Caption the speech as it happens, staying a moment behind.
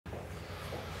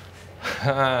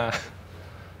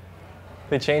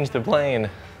They changed the plane.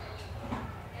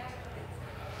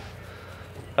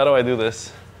 How do I do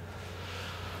this?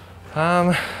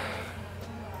 I'll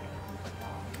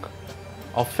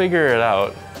figure it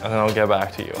out and then I'll get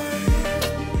back to you.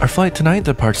 Our flight tonight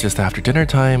departs just after dinner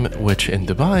time, which in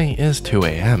Dubai is 2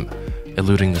 a.m.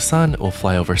 Eluding the sun, we'll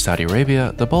fly over Saudi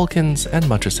Arabia, the Balkans, and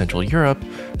much of Central Europe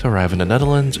to arrive in the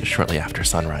Netherlands shortly after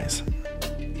sunrise.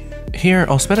 Here,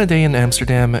 I'll spend a day in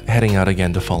Amsterdam, heading out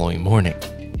again the following morning.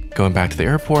 Going back to the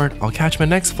airport, I'll catch my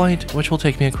next flight, which will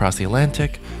take me across the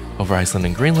Atlantic, over Iceland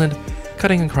and Greenland,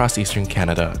 cutting across eastern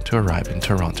Canada to arrive in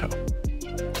Toronto.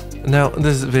 Now,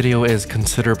 this video is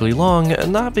considerably long,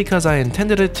 not because I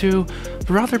intended it to, but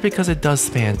rather because it does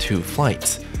span 2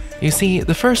 flights. You see,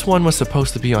 the first one was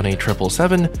supposed to be on a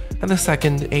 777, and the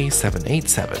second a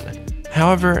 787.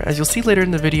 However, as you'll see later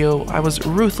in the video, I was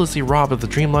ruthlessly robbed of the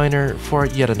Dreamliner for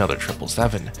yet another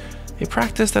 777, a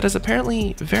practice that is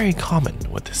apparently very common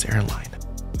with this airline.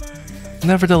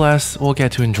 Nevertheless, we'll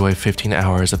get to enjoy 15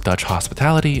 hours of Dutch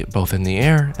hospitality both in the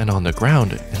air and on the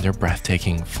ground in their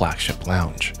breathtaking flagship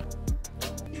lounge.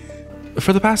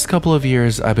 For the past couple of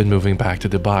years, I've been moving back to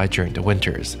Dubai during the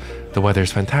winters. The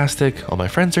weather's fantastic, all my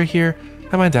friends are here,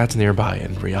 and my dad's nearby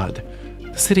in Riyadh.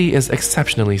 The city is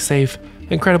exceptionally safe,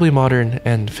 incredibly modern,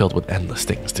 and filled with endless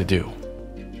things to do.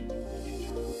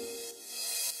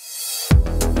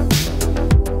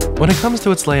 When it comes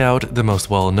to its layout, the most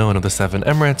well-known of the 7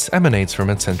 Emirates emanates from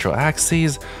its central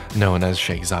axis, known as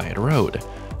Sheikh Zayed Road,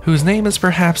 whose name is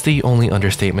perhaps the only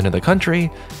understatement in the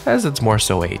country, as it's more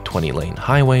so a 20-lane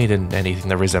highway than anything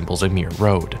that resembles a mere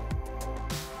road.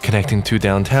 Connecting 2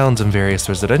 downtowns and various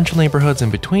residential neighborhoods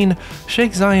in between,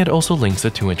 Sheikh Zayed also links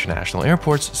the 2 international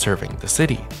airports serving the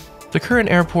city. The current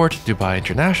airport, Dubai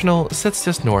International, sits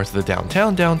just north of the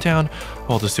downtown,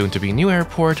 while the soon-to-be new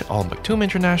airport, Al Maktoum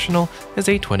International, is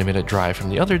a 20-minute drive from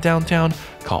the other downtown,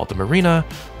 called the Marina,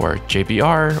 or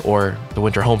JBR, or the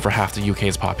winter home for half the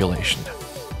UK's population.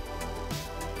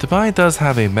 Dubai does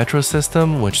have a metro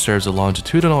system which serves the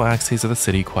longitudinal axes of the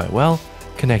city quite well,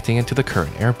 connecting it to the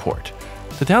current airport.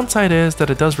 The downside is that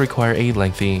it does require a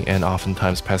lengthy and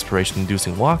oftentimes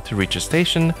perspiration-inducing walk to reach a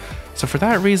station, so for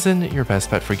that reason, your best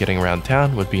bet for getting around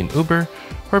town would be an Uber,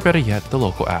 or better yet, the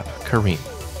local app, Careem.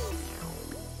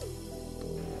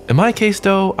 In my case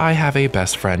though, I have a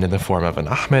best friend in the form of an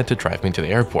Ahmed to drive me to the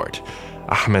airport.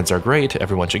 Ahmeds are great,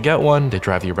 everyone should get one, they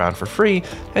drive you around for free,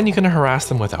 and you can harass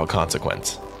them without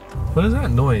consequence. What is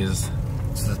that noise?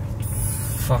 It's a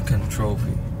fucking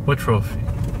trophy. What trophy?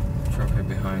 Trophy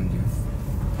behind you.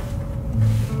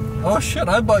 Oh shit,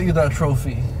 I bought you that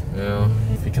trophy. Yeah.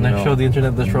 Can I show the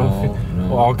internet the trophy?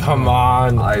 No, oh, come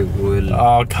on. I will.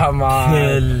 Oh, come on.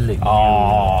 Kill you.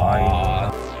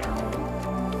 Oh.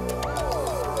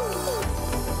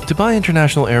 Dubai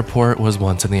International Airport was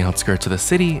once in the outskirts of the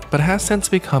city, but has since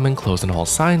become enclosed on all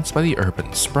sides by the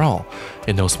urban sprawl,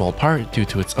 in no small part due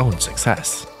to its own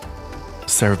success.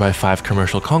 Served by 5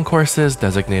 commercial concourses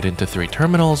designated into 3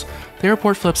 terminals, the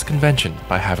airport flips convention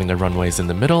by having the runways in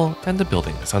the middle and the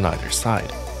buildings on either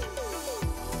side.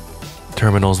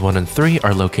 Terminals 1 and 3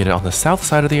 are located on the south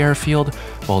side of the airfield,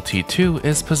 while T2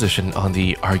 is positioned on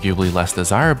the arguably less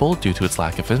desirable due to its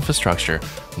lack of infrastructure,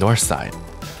 north side.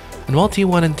 And while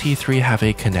T1 and T3 have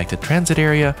a connected transit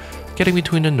area, getting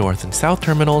between the north and south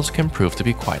terminals can prove to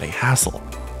be quite a hassle.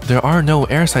 There are no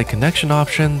airside connection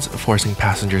options, forcing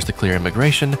passengers to clear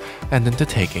immigration and then to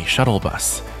take a shuttle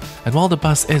bus. And while the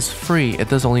bus is free, it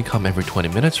does only come every 20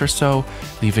 minutes or so,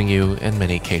 leaving you, in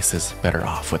many cases, better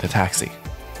off with a taxi.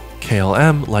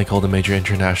 KLM, like all the major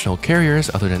international carriers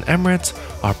other than Emirates,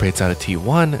 operates out of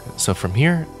T1, so from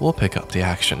here, we'll pick up the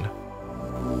action.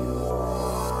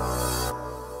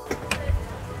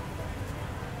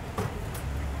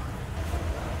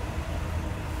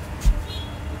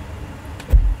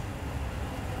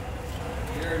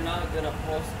 You're not gonna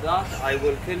post that, I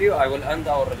will kill you, I will end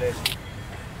our relationship.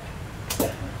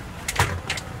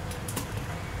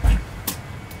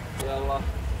 Yalla.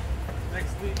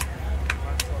 Next week.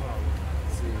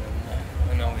 See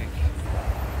you in a week.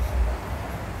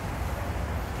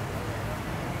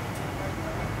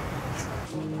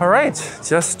 All right,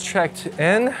 just checked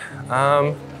in.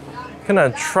 Gonna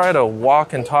try to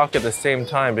walk and talk at the same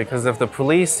time because if the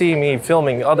police see me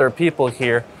filming other people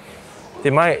here, they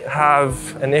might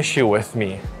have an issue with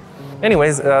me.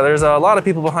 Anyways, there's a lot of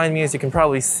people behind me, as you can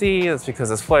probably see. That's because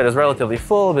this flight is relatively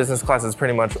full. Business class is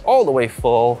pretty much all the way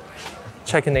full.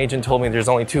 Check-in agent told me there's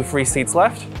only 2 free seats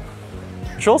left,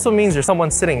 which also means there's someone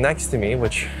sitting next to me,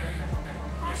 which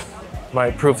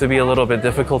might prove to be a little bit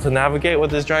difficult to navigate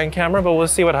with this giant camera, but we'll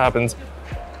see what happens.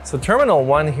 So Terminal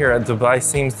 1 here at Dubai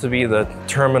seems to be the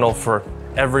terminal for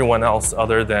everyone else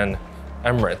other than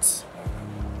Emirates.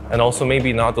 And also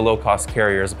maybe not the low-cost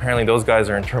carriers. Apparently those guys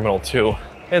are in Terminal 2.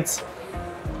 It's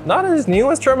not as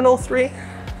new as Terminal 3.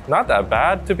 Not that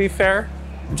bad, to be fair.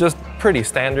 Just pretty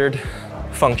standard,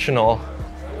 functional,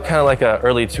 kind of like a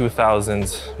early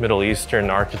 2000s Middle Eastern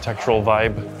architectural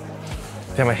vibe.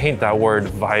 Damn, I hate that word,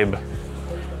 vibe.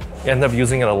 I end up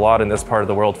using it a lot in this part of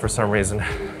the world for some reason.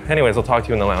 Anyways, I'll talk to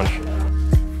you in the lounge.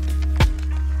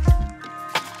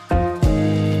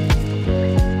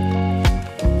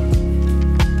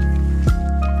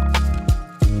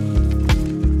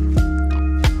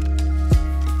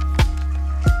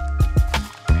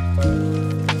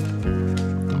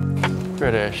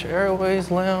 British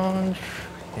Airways Lounge,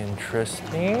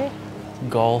 interesting.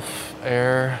 Gulf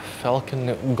Air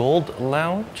Falcon Gold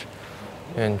Lounge,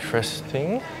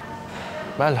 interesting.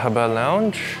 Malhaba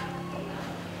Lounge,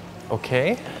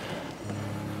 okay.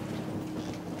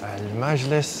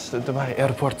 Al-Majlis Dubai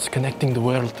Airports connecting the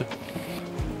world.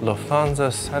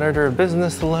 Lufthansa Senator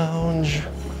Business Lounge,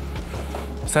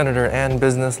 Senator and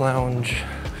Business Lounge.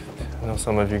 I know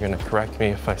some of you are gonna correct me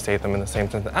if I say them in the same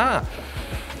sentence.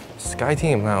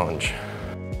 Skyteam Lounge.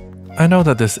 I know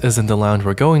that this isn't the lounge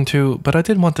we're going to, but I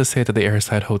did want to say that the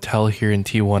airside hotel here in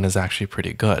T1 is actually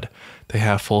pretty good. They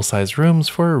have full-size rooms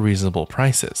for reasonable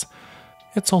prices.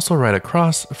 It's also right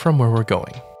across from where we're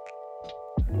going.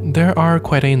 There are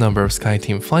quite a number of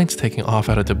Skyteam flights taking off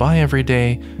out of Dubai every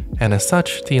day, and as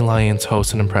such, the Alliance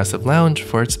hosts an impressive lounge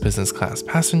for its business class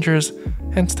passengers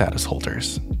and status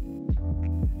holders.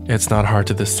 It's not hard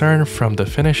to discern from the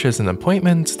finishes and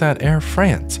appointments that Air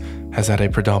France has had a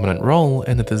predominant role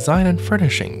in the design and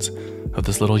furnishings of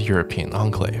this little European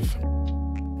enclave.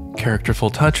 Characterful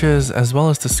touches as well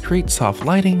as discreet soft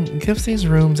lighting gives these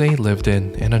rooms a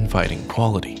lived-in and inviting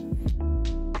quality.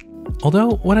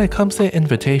 Although when it comes to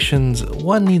invitations,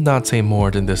 one need not say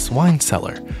more than this wine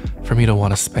cellar for me to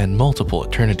want to spend multiple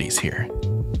eternities here.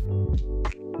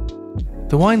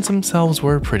 The wines themselves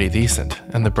were pretty decent,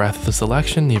 and the breadth of the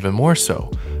selection even more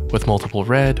so, with multiple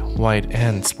red, white,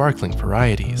 and sparkling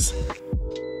varieties.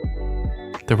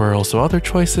 There were also other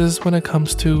choices when it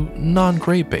comes to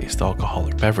non-grape-based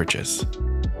alcoholic beverages.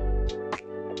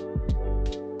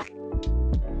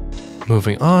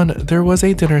 Moving on, there was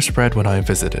a dinner spread when I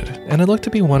visited, and it looked to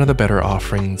be one of the better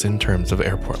offerings in terms of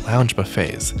airport lounge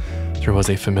buffets. There was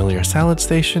a familiar salad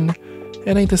station,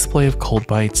 and a display of cold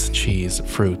bites, cheese,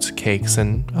 fruits, cakes,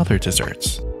 and other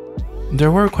desserts.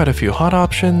 There were quite a few hot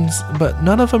options, but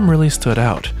none of them really stood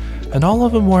out, and all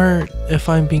of them were, if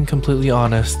I'm being completely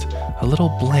honest, a little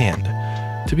bland.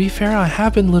 To be fair, I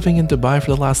have been living in Dubai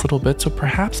for the last little bit, so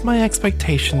perhaps my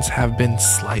expectations have been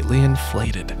slightly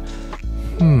inflated.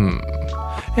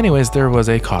 Anyways, there was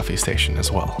a coffee station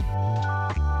as well.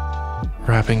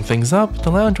 Wrapping things up, the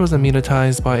lounge was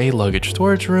amenitized by a luggage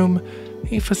storage room,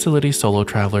 a facility solo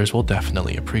travelers will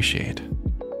definitely appreciate.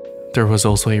 There was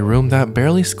also a room that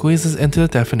barely squeezes into the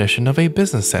definition of a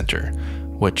business center,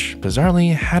 which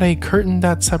bizarrely had a curtain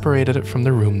that separated it from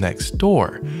the room next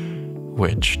door,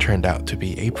 which turned out to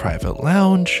be a private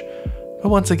lounge, but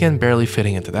once again barely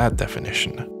fitting into that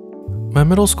definition. My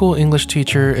middle school English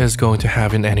teacher is going to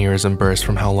have an aneurysm burst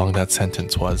from how long that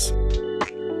sentence was.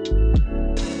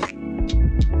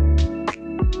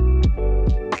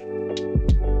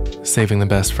 Saving the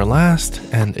best for last,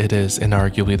 and it is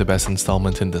inarguably the best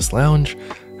installment in this lounge,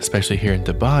 especially here in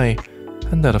Dubai,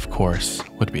 and that of course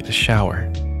would be the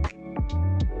shower.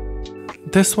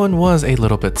 This one was a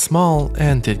little bit small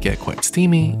and did get quite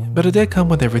steamy, but it did come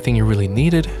with everything you really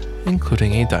needed,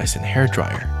 including a Dyson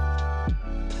hairdryer.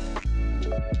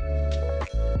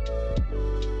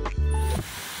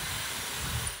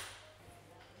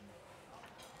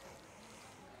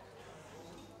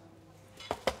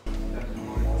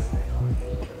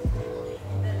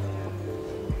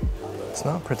 It's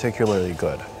not particularly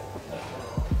good.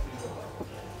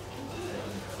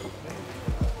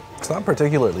 It's not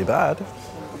particularly bad.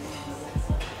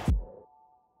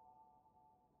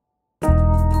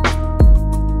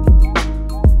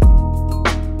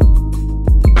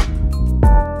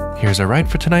 Here's our ride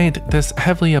for tonight, this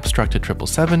heavily obstructed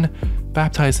 777,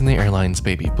 baptized in the airline's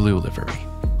baby blue livery.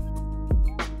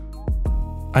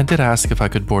 I did ask if I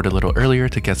could board a little earlier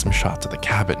to get some shots of the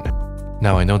cabin.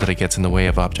 Now I know that it gets in the way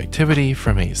of objectivity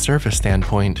from a service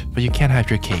standpoint, but you can't have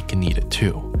your cake and eat it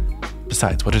too.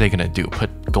 Besides, what are they gonna do,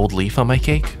 put gold leaf on my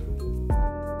cake?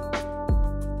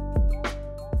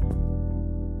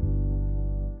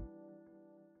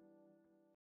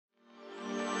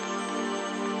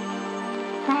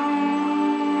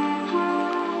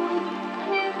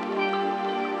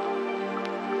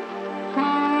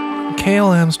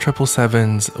 KLM's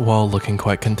 777s, while looking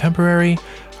quite contemporary,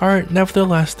 are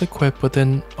nevertheless equipped with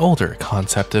an older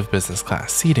concept of business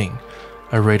class seating.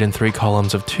 Arrayed in 3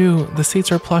 columns of 2, the seats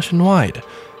are plush and wide,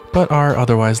 but are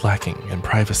otherwise lacking in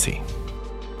privacy.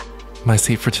 My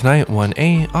seat for tonight,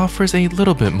 1A, offers a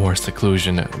little bit more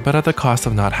seclusion, but at the cost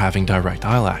of not having direct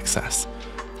aisle access.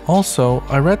 Also,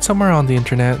 I read somewhere on the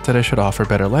internet that it should offer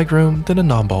better legroom than the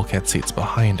non-bulkhead seats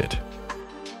behind it.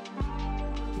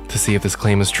 To see if this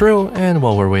claim is true, and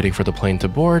while we're waiting for the plane to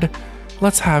board,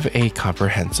 let's have a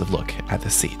comprehensive look at the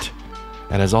seat.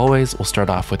 And as always, we'll start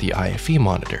off with the IFE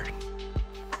monitor.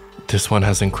 This one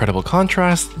has incredible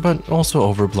contrast, but also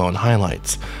overblown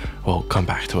highlights. We'll come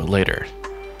back to it later.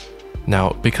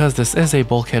 Now, because this is a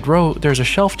bulkhead row, there's a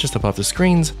shelf just above the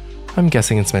screens. I'm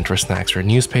guessing it's meant for snacks or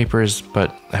newspapers,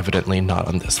 but evidently not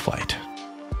on this flight.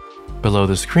 Below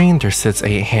the screen, there sits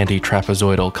a handy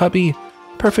trapezoidal cubby,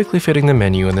 perfectly fitting the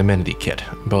menu and the Amenity Kit,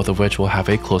 both of which we'll have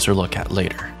a closer look at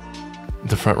later.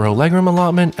 The front row legroom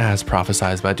allotment, as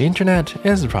prophesized by the internet,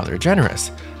 is rather generous,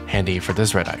 handy for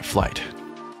this red-eye flight.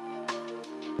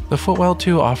 The footwell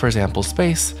too offers ample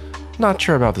space, not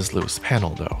sure about this loose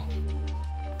panel though.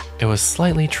 It was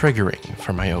slightly triggering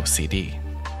for my OCD.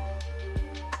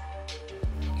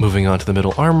 Moving on to the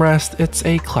middle armrest, it's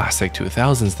a classic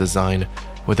 2000s design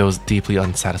with those deeply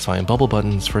unsatisfying bubble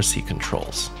buttons for seat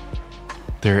controls.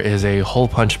 There is a hole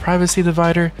punch privacy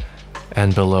divider,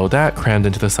 and below that, crammed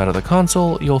into the side of the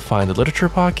console, you'll find the literature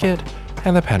pocket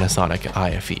and the Panasonic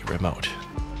IFE remote.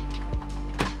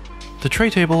 The tray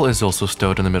table is also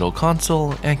stowed in the middle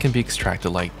console and can be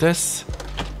extracted like this,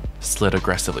 slid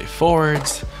aggressively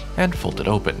forwards, and folded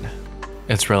open.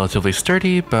 It's relatively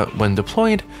sturdy, but when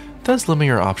deployed, does limit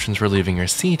your options for leaving your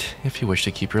seat if you wish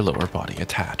to keep your lower body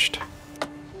attached.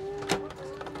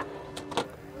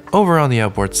 Over on the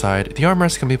outboard side, the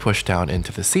armrest can be pushed down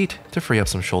into the seat to free up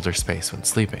some shoulder space when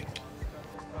sleeping.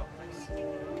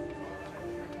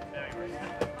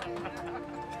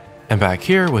 And back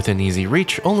here, within easy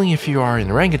reach only if you are an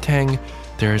orangutan,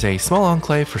 there is a small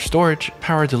enclave for storage,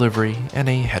 power delivery, and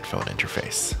a headphone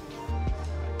interface.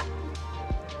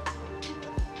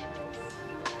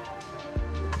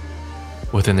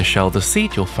 Within the shell of the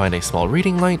seat, you'll find a small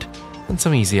reading light and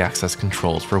some easy access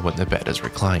controls for when the bed is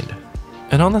reclined.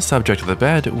 And on the subject of the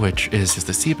bed, which is just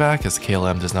the seat back as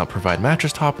KLM does not provide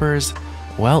mattress toppers,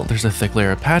 well, there's a thick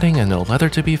layer of padding and no leather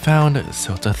to be found,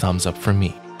 so it's a thumbs up from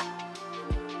me.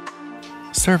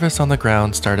 Service on the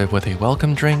ground started with a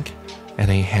welcome drink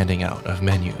and a handing out of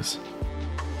menus.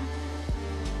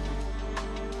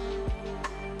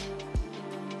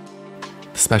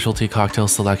 The specialty cocktail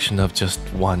selection of just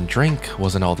one drink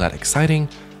wasn't all that exciting,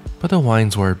 but the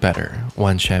wines were better,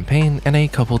 one champagne and a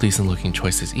couple decent looking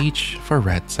choices each for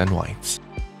reds and whites.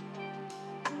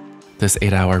 This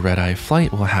 8-hour red-eye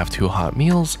flight will have 2 hot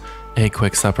meals, a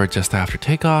quick supper just after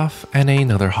takeoff, and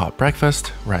another hot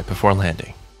breakfast right before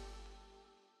landing.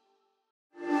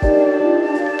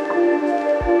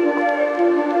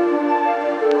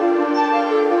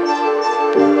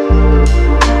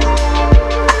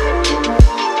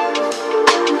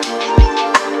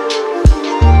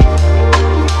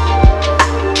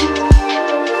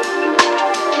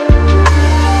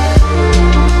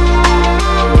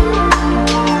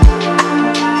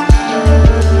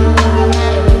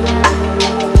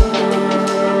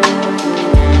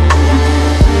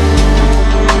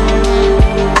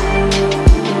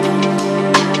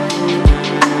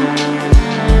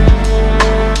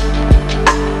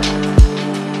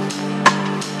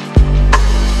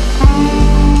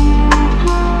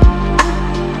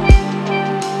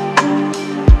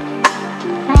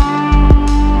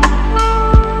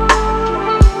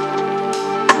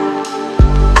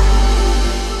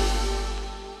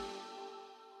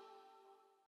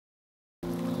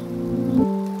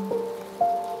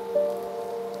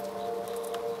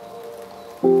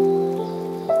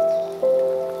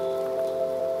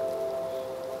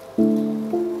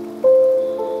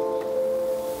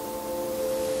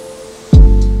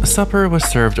 Supper was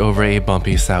served over a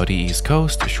bumpy Saudi East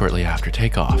Coast shortly after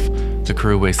takeoff. The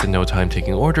crew wasted no time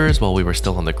taking orders while we were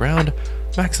still on the ground,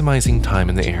 maximizing time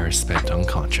in the air spent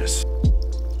unconscious.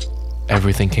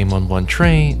 Everything came on one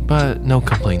tray, but no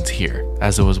complaints here,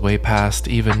 as it was way past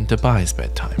even Dubai's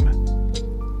bedtime.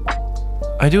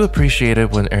 I do appreciate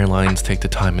it when airlines take the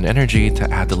time and energy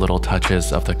to add the little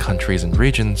touches of the countries and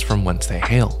regions from whence they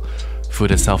hail.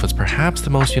 Food itself is perhaps the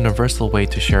most universal way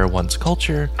to share one's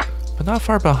culture, but not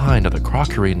far behind are the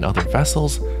crockery and other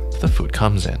vessels that the food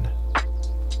comes in.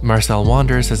 Marcel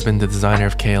Wanders has been the designer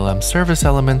of KLM service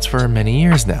elements for many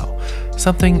years now,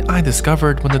 something I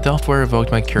discovered when the Delftware evoked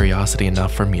my curiosity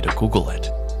enough for me to Google it.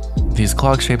 These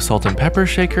clog-shaped salt and pepper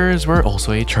shakers were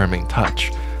also a charming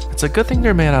touch. It's a good thing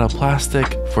they're made out of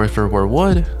plastic, for if it were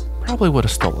wood, probably would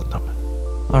have stolen them.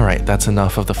 Alright, that's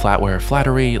enough of the flatware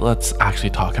flattery, let's actually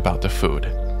talk about the food.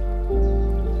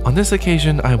 On this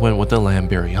occasion, I went with the lamb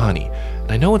biryani,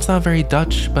 and I know it's not very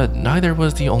Dutch, but neither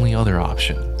was the only other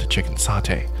option, the chicken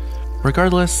satay.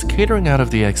 Regardless, catering out of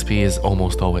DXB is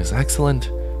almost always excellent,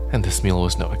 and this meal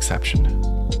was no exception.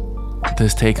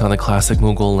 This take on the classic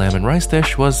Mughal lamb and rice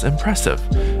dish was impressive.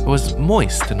 It was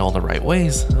moist in all the right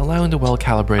ways, allowing the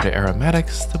well-calibrated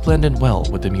aromatics to blend in well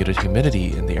with the muted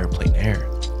humidity in the airplane air.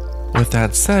 With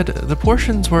that said, the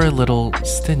portions were a little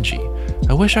stingy.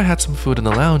 I wish I had some food in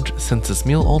the lounge since this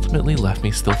meal ultimately left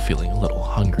me still feeling a little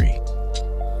hungry.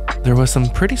 There was some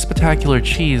pretty spectacular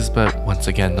cheese, but once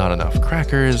again not enough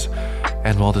crackers,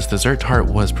 and while this dessert tart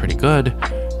was pretty good,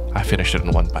 I finished it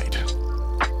in one bite.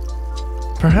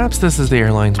 Perhaps this is the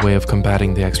airline's way of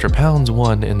combating the extra pounds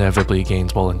one inevitably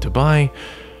gains while in Dubai,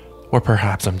 or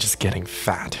perhaps I'm just getting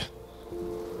fat.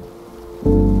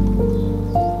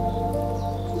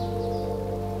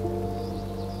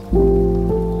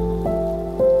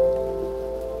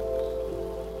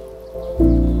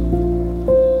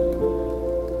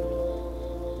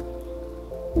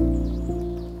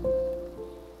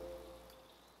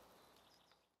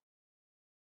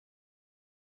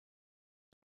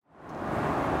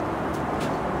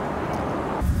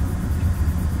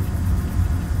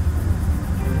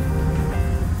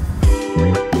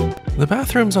 The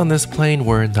bathrooms on this plane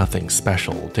were nothing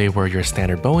special. They were your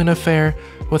standard Boeing affair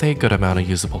with a good amount of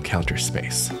usable counter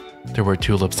space. There were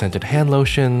tulip scented hand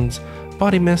lotions,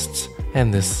 body mists,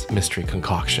 and this mystery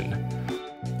concoction.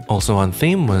 Also on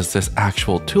theme was this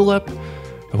actual tulip,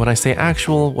 and when I say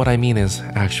actual, what I mean is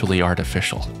actually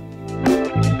artificial.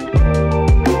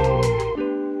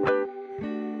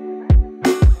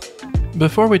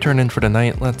 Before we turn in for the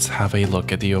night, let's have a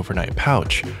look at the overnight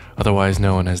pouch, otherwise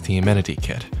known as the Amenity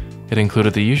Kit. It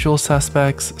included the usual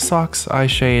suspects, socks, eye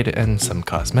shade, and some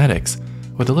cosmetics,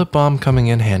 with a lip balm coming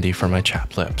in handy for my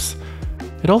chapped lips.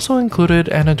 It also included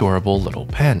an adorable little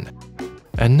pen.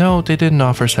 And no, they didn't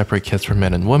offer separate kits for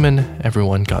men and women,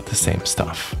 everyone got the same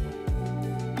stuff.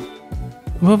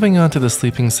 Moving on to the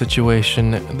sleeping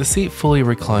situation, the seat fully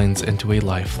reclines into a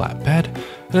lie-flat bed,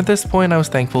 and at this point I was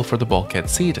thankful for the bulkhead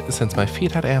seat since my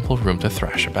feet had ample room to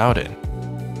thrash about in.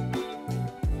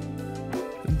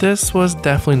 This was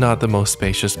definitely not the most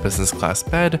spacious business class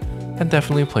bed, and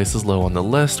definitely places low on the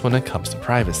list when it comes to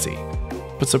privacy.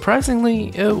 But surprisingly,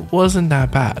 it wasn't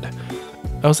that bad.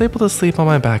 I was able to sleep on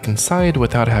my back and side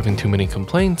without having too many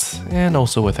complaints, and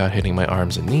also without hitting my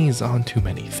arms and knees on too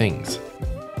many things.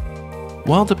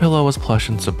 While the pillow was plush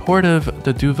and supportive,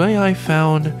 the duvet I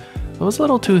found was a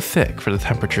little too thick for the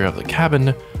temperature of the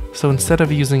cabin, so instead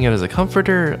of using it as a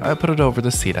comforter, I put it over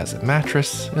the seat as a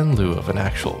mattress in lieu of an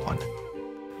actual one.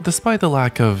 Despite the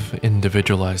lack of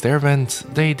individualized air vents,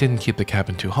 they didn't keep the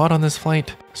cabin too hot on this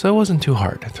flight, so it wasn't too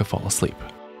hard to fall asleep.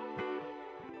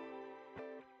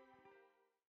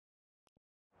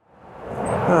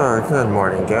 Good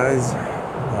morning, guys.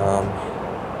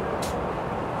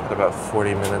 Got about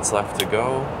 40 minutes left to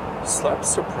go. Slept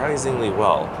surprisingly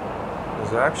well. I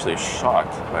was actually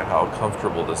shocked by how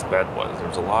comfortable this bed was. There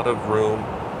was a lot of room.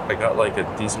 I got like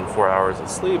a decent 4 hours of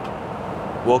sleep.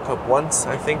 Woke up once,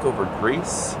 I think, over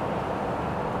Greece.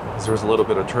 There was a little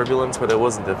bit of turbulence, but it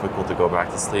wasn't difficult to go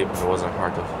back to sleep, and it wasn't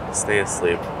hard to stay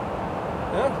asleep.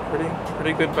 Yeah,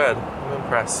 pretty good bed. I'm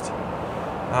impressed.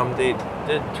 They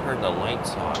did turn the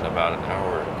lights on about an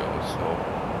hour ago,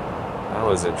 so that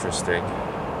was interesting.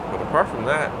 But apart from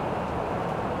that,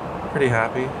 pretty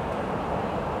happy.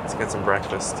 Let's get some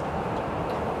breakfast.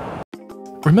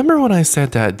 Remember when I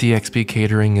said that DXB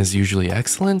catering is usually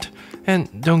excellent?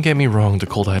 And don't get me wrong, the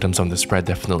cold items on the spread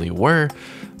definitely were,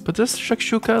 but this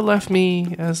shakshuka left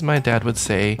me, as my dad would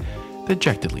say,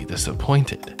 dejectedly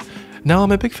disappointed. Now,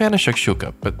 I'm a big fan of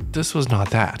shakshuka, but this was not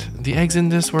that. The eggs in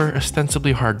this were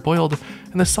ostensibly hard-boiled,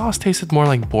 and the sauce tasted more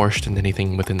like borscht than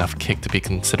anything with enough kick to be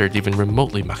considered even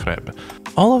remotely Maghreb.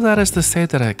 All of that is to say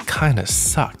that it kinda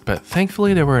sucked, but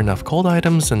thankfully there were enough cold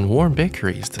items and warm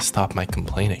bakeries to stop my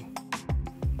complaining.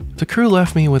 The crew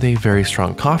left me with a very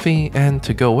strong coffee, and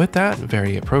to go with that,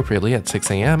 very appropriately at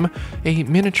 6 AM, a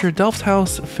miniature Delft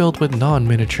house filled with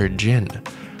non-miniature gin.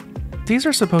 These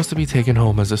are supposed to be taken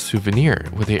home as a souvenir,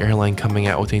 with the airline coming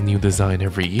out with a new design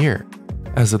every year.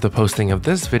 As of the posting of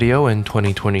this video in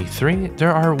 2023,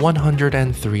 there are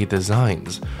 103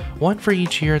 designs, one for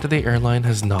each year that the airline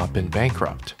has not been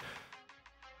bankrupt.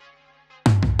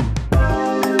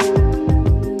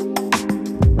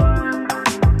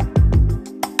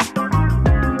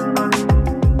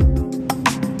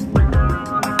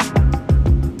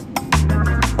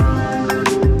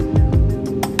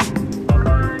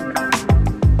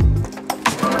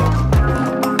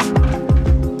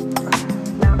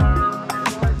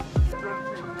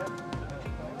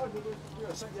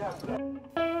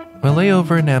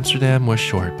 layover in Amsterdam was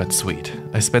short but sweet.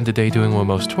 I spent the day doing what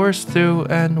most tourists do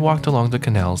and walked along the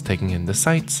canals taking in the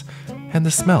sights and the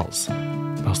smells,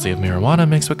 mostly of marijuana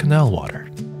mixed with canal water.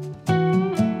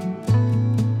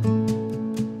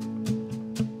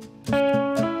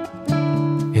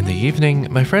 In the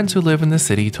evening, my friends who live in the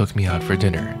city took me out for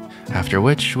dinner, after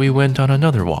which we went on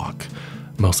another walk,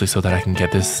 mostly so that I can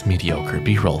get this mediocre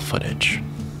B-roll footage.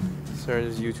 Sorry,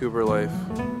 this YouTuber life.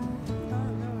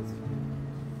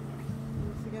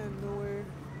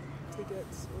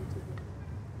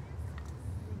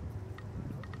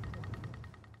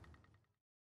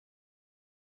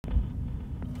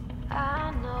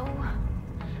 I know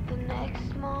the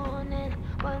next morning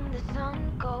when the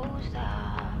sun goes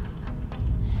up,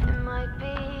 it might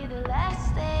be the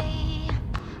last day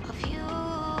of you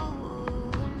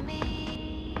and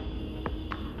me.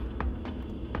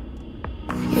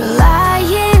 You're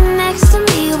lying next to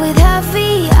me with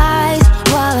heavy eyes,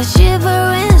 while I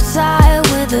shiver inside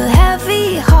with a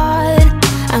heavy heart.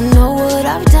 I know what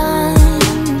I've done,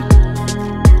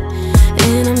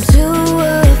 and I'm too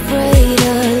afraid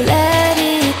to let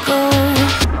it go.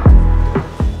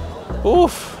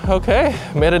 Oof, okay,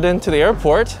 made it into the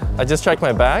airport. I just checked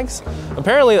my bags.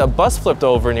 Apparently a bus flipped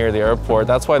over near the airport.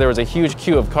 That's why there was a huge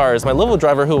queue of cars. My Volvo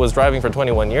driver, who was driving for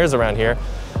 21 years around here,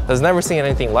 has never seen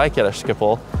anything like it at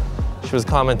Schiphol. She was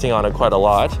commenting on it quite a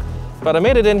lot. But I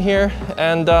made it in here,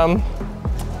 and the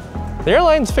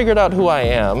airlines figured out who I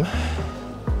am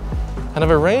and have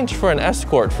arranged for an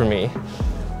escort for me.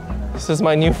 This is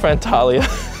my new friend Talia.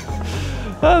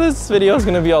 This video is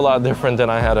gonna be a lot different than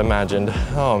I had imagined.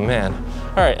 Oh man.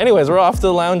 All right, anyways, we're off to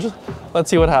the lounge. Let's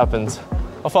see what happens.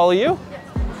 I'll follow you?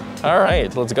 Yes. All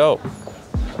right, let's go.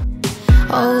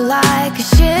 Oh, like a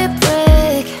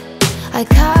shipwreck, I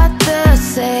caught the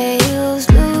sails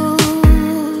loose.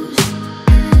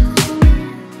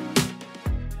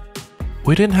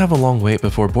 We didn't have a long wait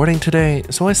before boarding today,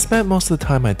 so I spent most of the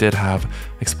time I did have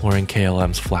exploring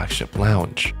KLM's flagship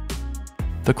lounge.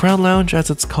 The Crown Lounge, as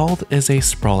it's called, is a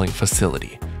sprawling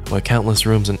facility with countless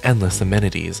rooms and endless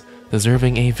amenities,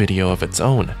 deserving a video of its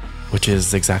own, which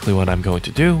is exactly what I'm going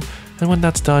to do, and when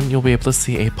that's done, you'll be able to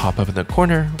see a pop-up in the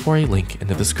corner or a link in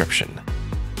the description.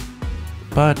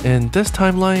 But in this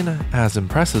timeline, as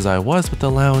impressed as I was with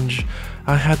the lounge,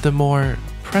 I had the more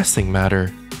pressing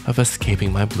matter of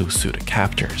escaping my blue suit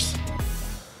captors.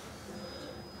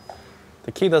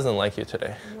 The key doesn't like you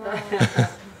today.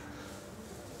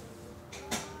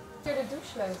 De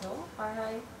douchesleutel, maar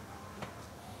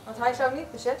want hij zou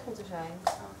niet bezet moeten zijn.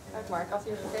 Kijk maar, ik had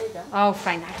hier gekeken. Oh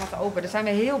fijn, hij gaat open. Daar zijn we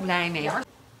heel blij mee hoor.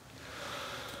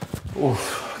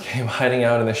 Oof, okay, I'm hiding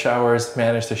out in the showers,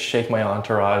 managed to shake my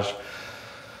entourage,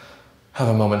 have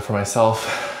a moment for myself.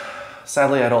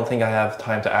 Sadly, I don't think I have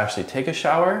time to actually take a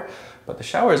shower, but the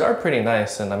showers are pretty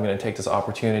nice, and I'm gonna take this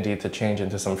opportunity to change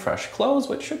into some fresh clothes,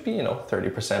 which should be,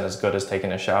 30% as good as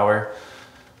taking a shower.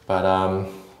 But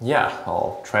yeah,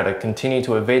 I'll try to continue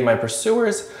to evade my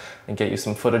pursuers and get you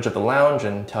some footage of the lounge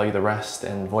and tell you the rest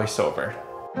in voiceover.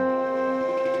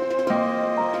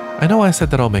 I know I said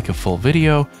that I'll make a full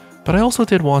video, but I also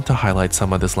did want to highlight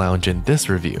some of this lounge in this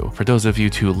review for those of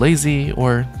you too lazy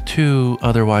or too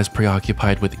otherwise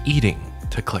preoccupied with eating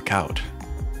to click out.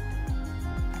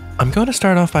 I'm going to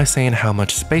start off by saying how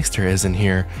much space there is in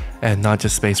here, and not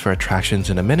just space for attractions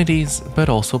and amenities, but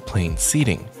also plain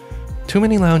seating. Too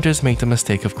many lounges make the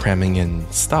mistake of cramming in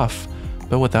stuff,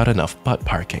 but without enough butt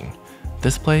parking.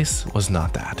 This place was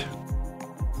not that.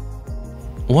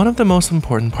 One of the most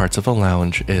important parts of a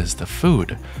lounge is the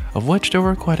food, of which there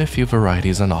were quite a few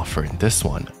varieties on offer in this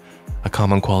one. A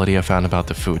common quality I found about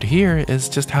the food here is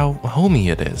just how homey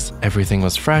it is. Everything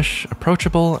was fresh,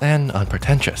 approachable, and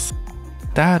unpretentious.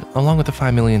 That, along with the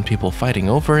 5 million people fighting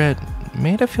over it,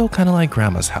 made it feel kinda like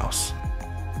grandma's house.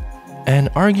 An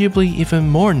arguably even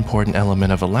more important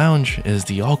element of a lounge is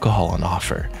the alcohol on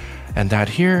offer, and that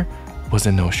here was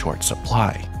in no short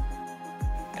supply.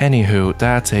 Anywho,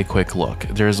 that's a quick look.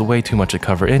 There's way too much to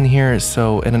cover in here,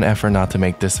 so in an effort not to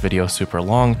make this video super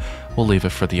long, we'll leave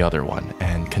it for the other one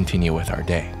and continue with our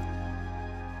day.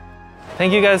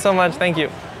 Thank you guys so much, thank you.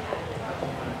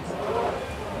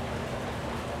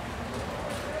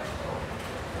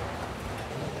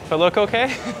 Do I look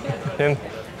okay?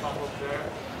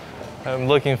 I'm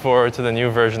looking forward to the new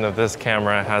version of this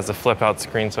camera. It has a flip out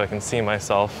screen so I can see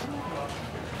myself.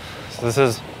 So this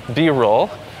is B-roll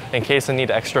in case I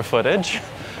need extra footage.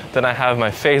 Then I have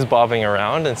my face bobbing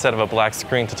around instead of a black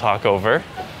screen to talk over.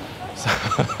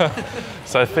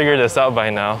 So I figured this out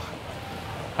by now,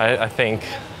 I think.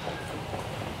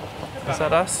 Is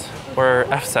that us? We're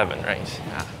F7, right?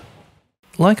 Yeah.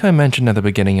 Like I mentioned at the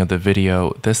beginning of the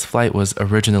video, this flight was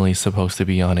originally supposed to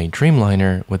be on a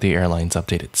Dreamliner with the airline's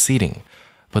updated seating,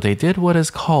 but they did what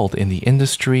is called in the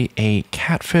industry a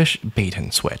catfish bait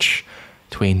and switch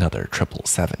to another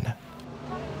 777.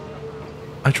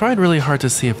 I tried really hard to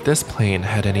see if this plane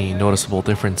had any noticeable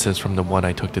differences from the one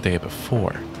I took the day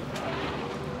before.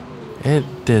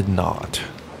 It did not.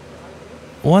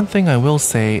 One thing I will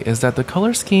say is that the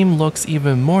color scheme looks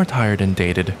even more tired and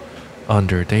dated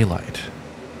under daylight.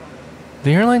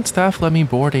 The airline staff let me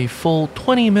board a full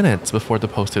 20 minutes before the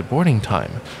posted boarding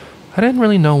time. I didn't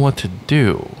really know what to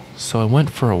do, so I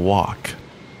went for a walk.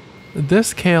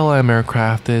 This KLM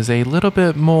aircraft is a little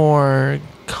bit more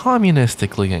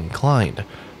communistically inclined,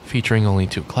 featuring only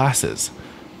 2 classes,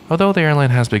 although the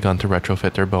airline has begun to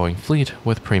retrofit their Boeing fleet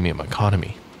with premium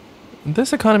economy.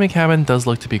 This economy cabin does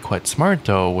look to be quite smart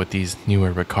though with these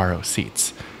newer Recaro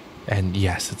seats. And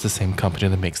yes, it's the same company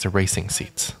that makes the racing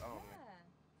seats.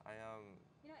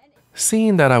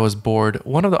 Seeing that I was bored,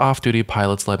 one of the off-duty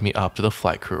pilots led me up to the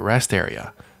flight crew rest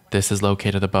area. This is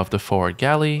located above the forward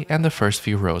galley and the first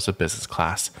few rows of business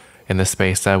class, in the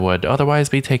space that would otherwise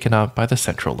be taken up by the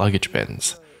central luggage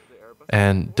bins.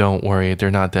 And don't worry,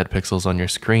 they're not dead pixels on your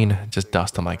screen, just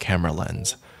dust on my camera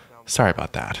lens. Sorry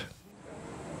about that.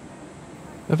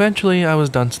 Eventually, I was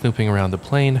done snooping around the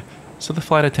plane, so the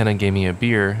flight attendant gave me a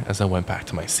beer as I went back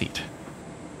to my seat.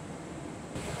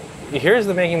 Here's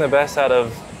the making the best out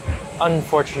of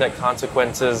unfortunate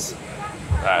consequences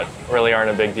that really aren't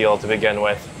a big deal to begin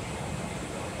with.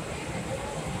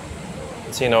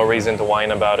 I see no reason to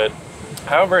whine about it.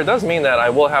 However, it does mean that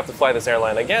I will have to fly this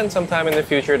airline again sometime in the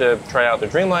future to try out the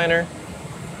Dreamliner.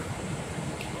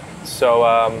 So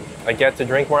I get to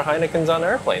drink more Heinekens on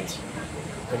airplanes.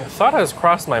 A thought has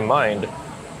crossed my mind.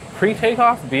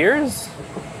 Pre-takeoff beers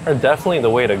are definitely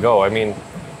the way to go. I mean,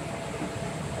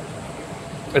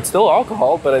 it's still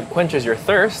alcohol, but it quenches your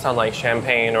thirst, unlike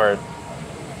champagne or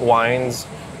wines,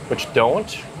 which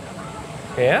don't.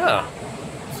 Yeah.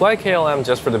 Fly KLM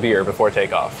just for the beer before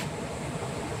takeoff.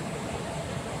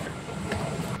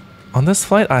 On this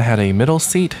flight, I had a middle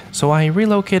seat, so I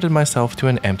relocated myself to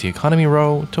an empty economy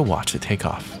row to watch the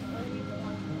takeoff.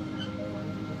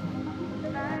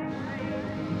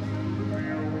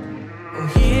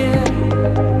 Here,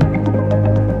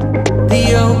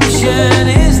 the ocean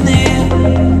is near,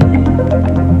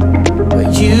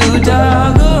 where you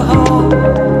dug a hole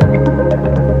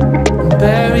and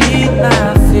buried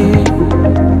my fear.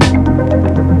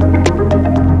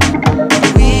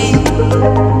 We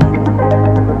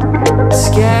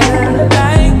scattered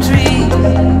like trees,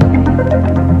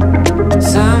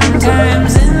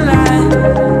 sometimes in line,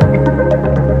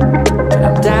 and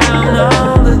I'm down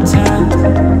all the time.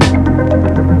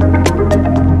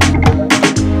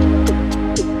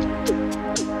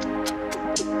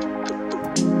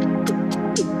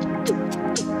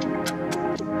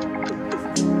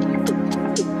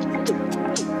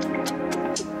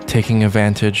 Taking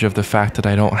advantage of the fact that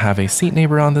I don't have a seat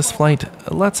neighbor on this flight,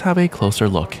 let's have a closer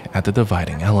look at the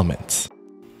dividing elements.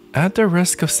 At the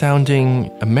risk of sounding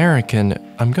American,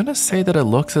 I'm gonna say that it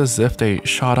looks as if they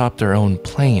shot up their own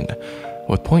plane,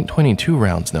 with .22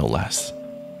 rounds no less.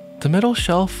 The middle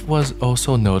shelf was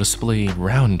also noticeably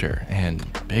rounder and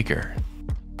bigger.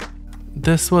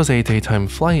 This was a daytime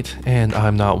flight, and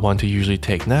I'm not one to usually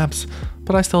take naps,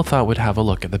 but I still thought we'd have a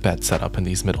look at the bed setup in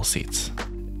these middle seats.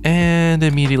 And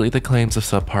immediately the claims of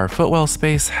subpar footwell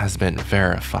space has been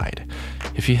verified.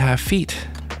 If you have feet,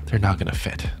 they're not gonna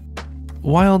fit.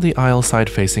 While the aisle side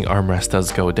facing armrest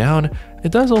does go down,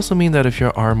 it does also mean that if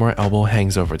your arm or elbow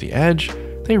hangs over the edge,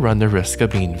 they run the risk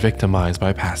of being victimized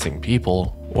by passing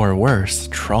people, or worse,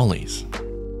 trolleys.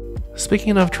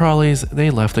 Speaking of trolleys,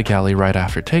 they left the galley right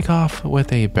after takeoff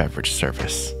with a beverage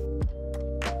service.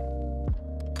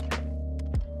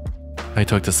 I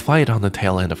took this flight on the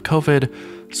tail end of COVID,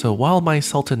 so while my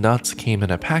salted nuts came in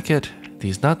a packet,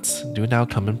 these nuts do now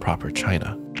come in proper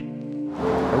china.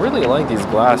 I really like these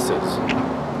glasses.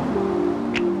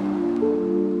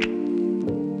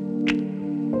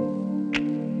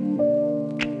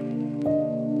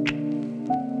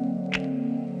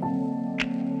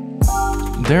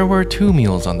 There were 2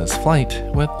 meals on this flight,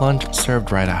 with lunch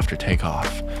served right after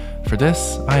takeoff. For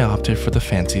this, I opted for the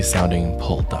fancy sounding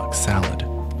pulled duck salad.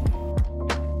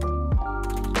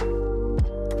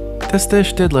 This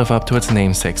dish did live up to its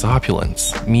namesake's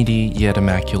opulence, meaty yet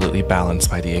immaculately balanced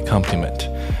by the accompaniment.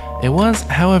 It was,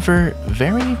 however,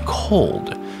 very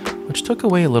cold, which took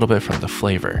away a little bit from the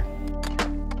flavor.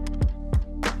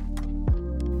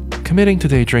 Committing to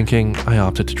day drinking, I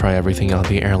opted to try everything on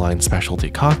the airline's specialty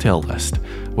cocktail list,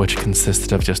 which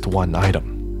consisted of just one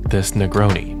item, this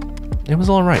Negroni. It was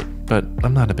alright, but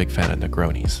I'm not a big fan of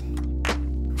Negronis.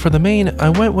 For the main, I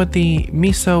went with the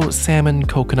miso salmon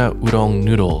coconut udon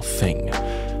noodle thing.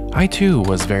 I too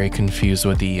was very confused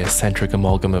with the eccentric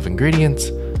amalgam of ingredients,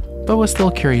 but was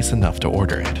still curious enough to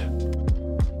order it.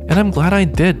 And I'm glad I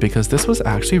did, because this was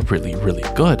actually really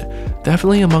good.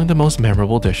 Definitely among the most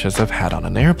memorable dishes I've had on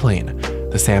an airplane.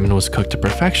 The salmon was cooked to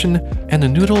perfection, and the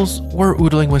noodles were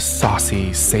oodling with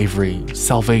saucy, savory,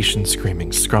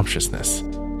 salvation-screaming scrumptiousness.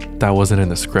 That wasn't in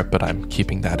the script, but I'm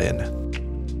keeping that in.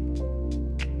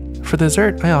 For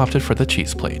dessert, I opted for the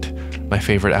cheese plate. My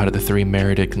favorite out of the 3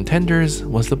 merited contenders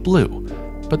was the blue,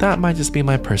 but that might just be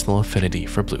my personal affinity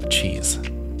for blue cheese.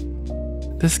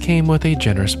 This came with a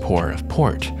generous pour of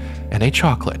port and a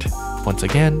chocolate, once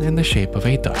again in the shape of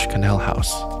a Dutch canal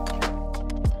house.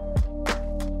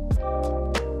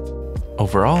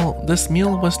 Overall, this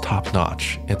meal was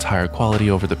top-notch. Its higher quality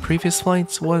over the previous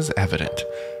flights was evident.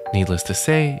 Needless to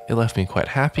say, it left me quite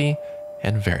happy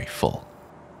and very full.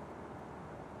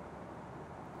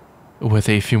 With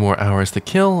a few more hours to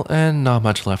kill and not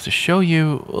much left to show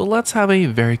you, let's have a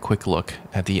very quick look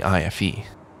at the IFE.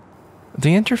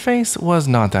 The interface was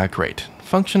not that great,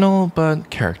 functional but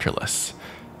characterless.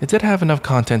 It did have enough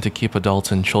content to keep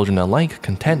adults and children alike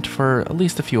content for at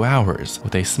least a few hours,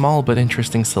 with a small but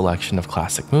interesting selection of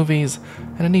classic movies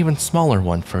and an even smaller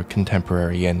one for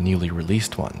contemporary and newly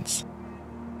released ones.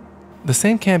 The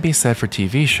same can't be said for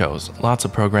TV shows, lots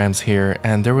of programs here,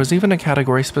 and there was even a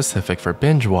category specific for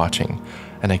binge watching,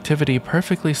 an activity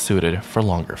perfectly suited for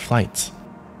longer flights.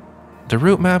 The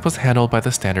route map was handled by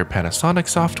the standard Panasonic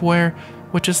software,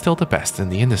 which is still the best in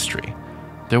the industry.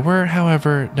 There were,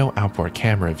 however, no outboard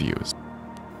camera views.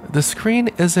 The screen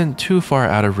isn't too far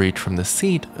out of reach from the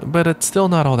seat, but it's still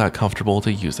not all that comfortable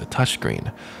to use a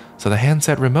touchscreen, so the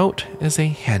handset remote is a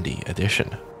handy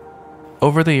addition.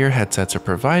 Over-the-ear headsets are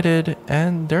provided,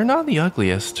 and they're not the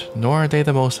ugliest, nor are they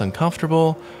the most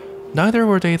uncomfortable. Neither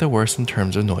were they the worst in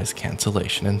terms of noise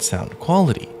cancellation and sound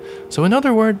quality, so in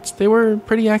other words, they were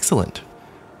pretty excellent.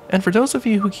 And for those of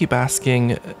you who keep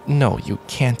asking, no, you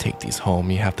can't take these home,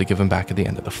 you have to give them back at the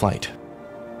end of the flight.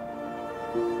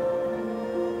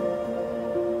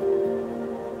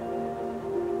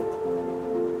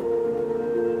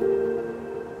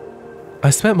 I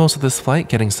spent most of this flight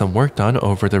getting some work done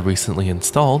over the recently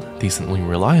installed, decently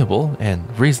reliable,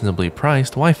 and reasonably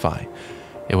priced Wi-Fi.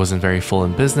 It wasn't very full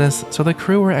in business, so the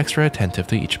crew were extra attentive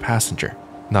to each passenger,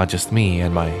 not just me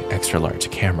and my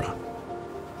extra-large camera.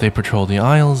 They patrolled the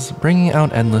aisles, bringing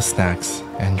out endless snacks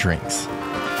and drinks.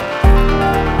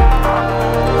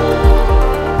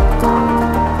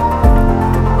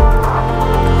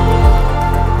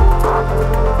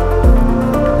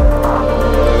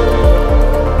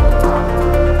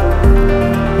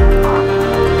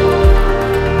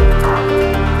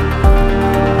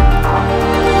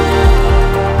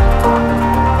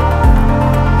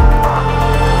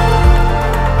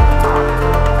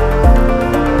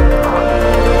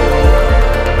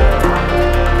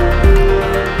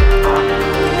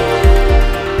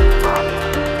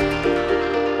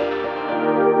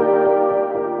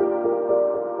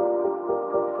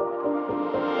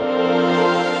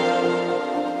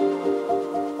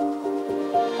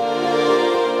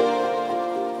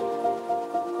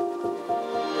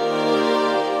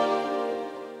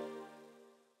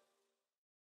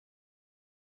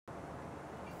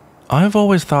 I've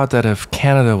always thought that if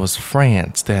Canada was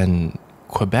France, then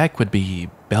Quebec would be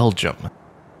Belgium.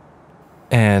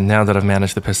 And now that I've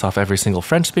managed to piss off every single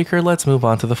French speaker, let's move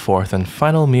on to the fourth and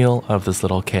final meal of this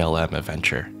little KLM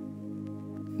adventure.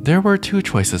 There were 2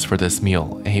 choices for this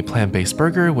meal, a plant-based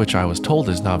burger, which I was told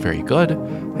is not very good,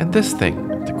 and this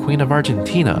thing, the Queen of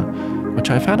Argentina, which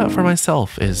I found out for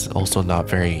myself is also not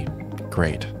very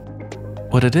great.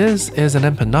 What it is an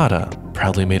empanada,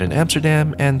 proudly made in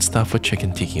Amsterdam and stuffed with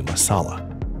chicken tiki masala.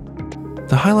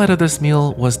 The highlight of this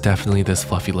meal was definitely this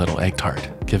fluffy little egg tart,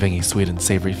 giving a sweet and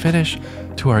savory finish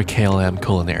to our KLM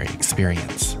culinary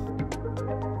experience.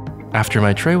 After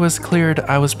my tray was cleared,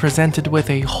 I was presented with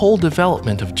a whole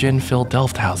development of gin-filled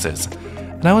Delft houses,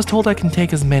 and I was told I can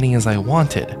take as many as I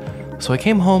wanted, so I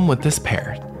came home with this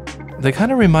pair. They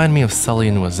kind of remind me of Sully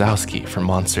and Wazowski from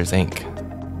Monsters, Inc.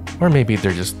 Or maybe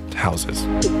they're just houses.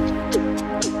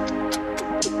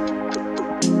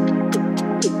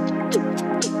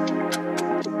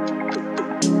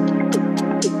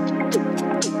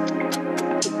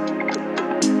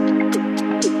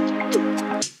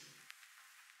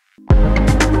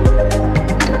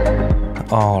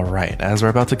 Alright, as we're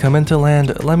about to come into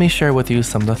land, let me share with you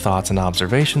some of the thoughts and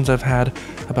observations I've had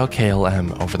about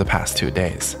KLM over the past 2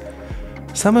 days.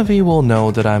 Some of you will know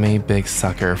that I'm a big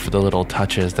sucker for the little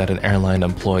touches that an airline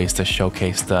employs to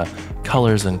showcase the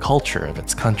colors and culture of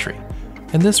its country.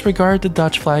 In this regard, the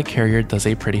Dutch flag carrier does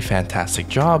a pretty fantastic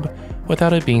job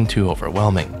without it being too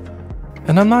overwhelming.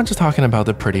 And I'm not just talking about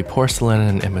the pretty porcelain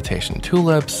and imitation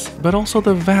tulips, but also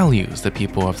the values the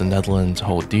people of the Netherlands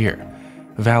hold dear.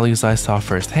 Values I saw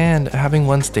firsthand having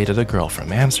once dated a girl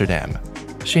from Amsterdam.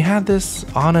 She had this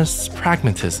honest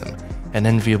pragmatism, an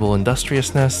enviable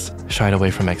industriousness, shied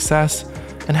away from excess,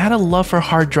 and had a love for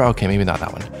okay, maybe not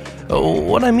that one.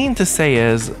 What I mean to say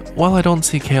is, while I don't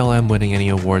see KLM winning any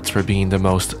awards for being the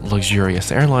most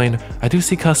luxurious airline, I do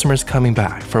see customers coming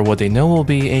back for what they know will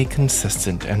be a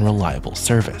consistent and reliable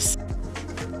service.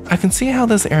 I can see how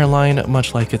this airline,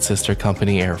 much like its sister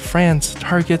company Air France,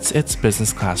 targets its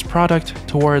business class product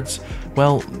towards,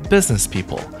 well, business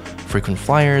people, frequent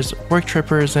flyers, work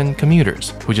trippers, and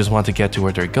commuters who just want to get to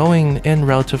where they're going in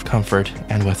relative comfort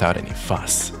and without any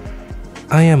fuss.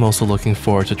 I am also looking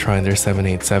forward to trying their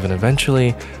 787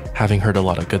 eventually, having heard a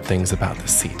lot of good things about the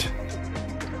seat.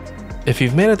 If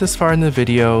you've made it this far in the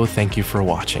video, thank you for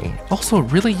watching. Also,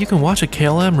 really, you can watch a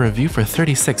KLM review for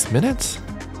 36 minutes?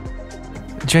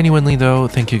 Genuinely though,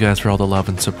 thank you guys for all the love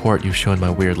and support you've shown my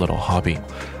weird little hobby.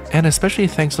 And especially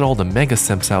thanks to all the mega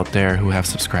simps out there who have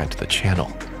subscribed to the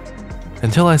channel.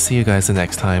 Until I see you guys the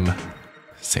next time,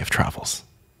 safe travels.